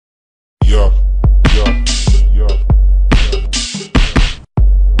Yeah, yeah, yeah.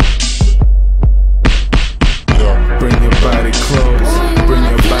 Bring your body close, bring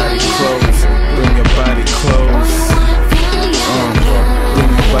your body close, bring your body close.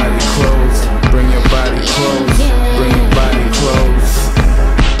 Bring your body close, bring your body close, bring your body close.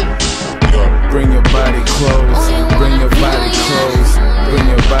 Bring your body close, bring your body close, bring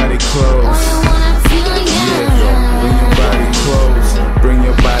your body close. Yeah, bring your body close, bring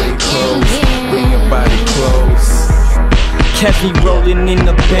your body close, bring your body close. Catch me rolling in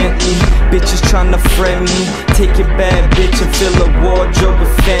a Bentley, bitches tryna friend me. Take your bad bitch and fill a wardrobe of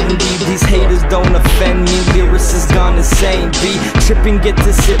Fendi. These haters don't offend me, lyricists gone insane. Be tripping, get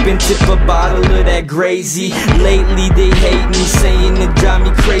to sipping, tip a bottle of that crazy. Lately they hate me, saying it drive me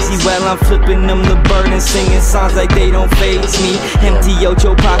crazy. While I'm flipping them the bird and singing songs like they don't faze me. Empty out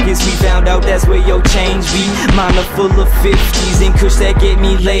your pockets, we found out that's where your change be. Mine are full of 50s and kush that get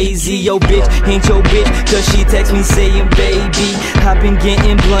me lazy. Yo bitch ain't your bitch, cause she text me saying baby. I've been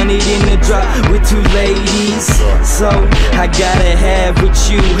getting blunted in the drop with two ladies, so I gotta have what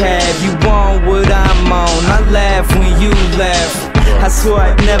you have. You want what I'm on, I laugh when you laugh. I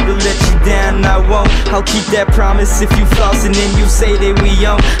swear I'd never let you down, I won't. I'll keep that promise if you flossing and you say that we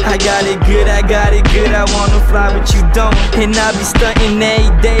on. I got it good, I got it good, I wanna fly but you don't. And I be stunting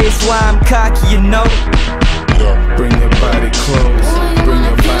every day, that's why I'm cocky, you know. Bring your body close, bring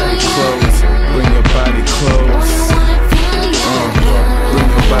your body close, bring your body close. Bring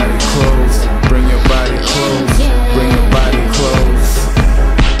your body close, bring your body close, bring your body close.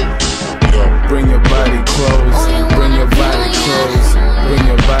 Bring your body close, bring your body close, bring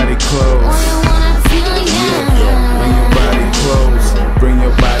your body close. Yeah, bring your body close, bring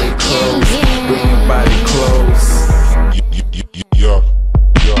your body close, bring your body close. Yeah,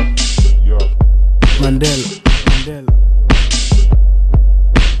 yeah, yeah. Mandella.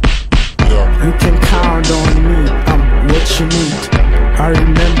 You can count on me, I'm what you need. I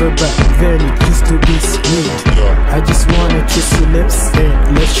remember back then it used to be sweet. I just wanna kiss your lips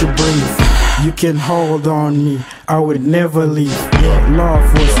and let you breathe. You can hold on me, I would never leave.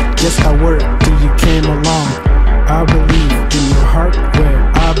 Love was just a word till you came along. I believe in your heart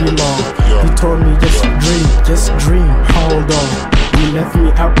where I belong. You told me just dream, hold on. You left me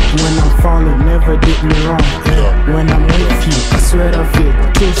up when I'm falling, never did me wrong. When I'm with you, I swear I feel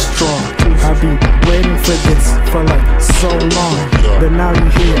too strong. I've been waiting for this for like so long, but now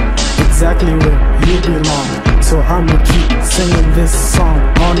you're here, exactly where you belong. So I'ma keep singing this song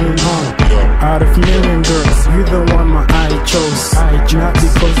on and on. Out of million girls, you're the one my eye chose. Not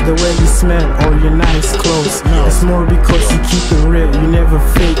because the way you smell or your nice clothes. It's more because you keep it real, you never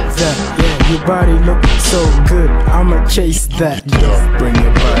fake that. Your body look so good, I'ma chase that. Bring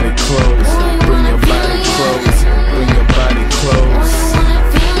your body close, bring your body close, bring your body close.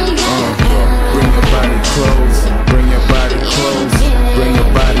 Bring your body close, bring your body close, bring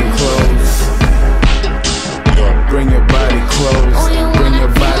your body close. Bring your body close, bring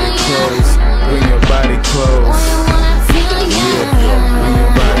your body close, bring your body close. Yeah, bring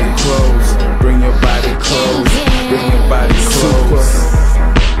your body close, bring your body close, bring your body close.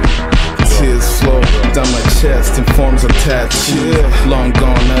 Tears flow down my chest in forms of tattoos. Long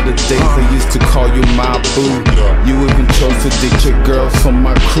gone are the days I used to call you my boo. You even chose to date your girls from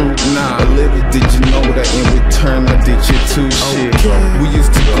my crew. But little did you know that in return I did you too. Shit, we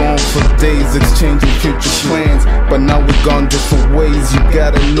used to go on for days exchanging future plans, but now we're gone different ways. You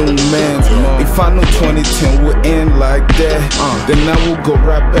got a new man. If I know 2010 would end like that, then I will go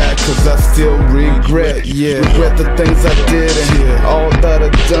right back, cause I still regret. Regret the things I did and all that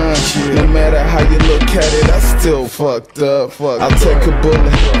I've done. No matter how you look at it, I still fucked up. I'll take a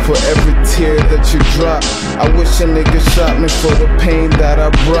bullet for every tear that you drop. I wish a nigga shot me for the pain that I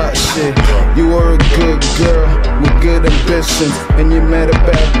brought. Shit, you were a good girl with good ambitions, and you met a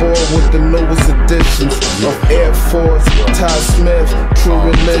bad boy with the newest editions of Air Force, Ty Smith, True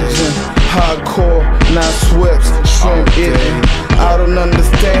Religion, hardcore, not Swips, shrimp eating. I don't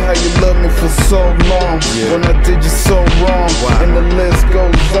understand how you loved me for so long when I did you so wrong, and the list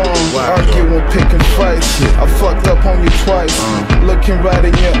goes on. Arguing, picking fights, I fucked up on you twice. Looking right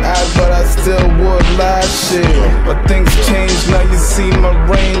in your eyes, but I still would lie. Shit, but things change, now you see my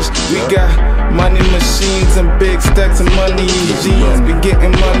range. We got money machines and big stacks of money in jeans. Be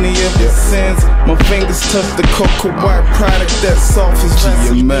getting money ever since my fingers touch the cocoa white product that's soft as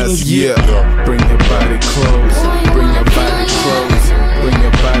GMS. Yeah, bring your body close, bring your body close, bring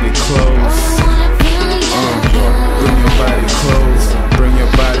your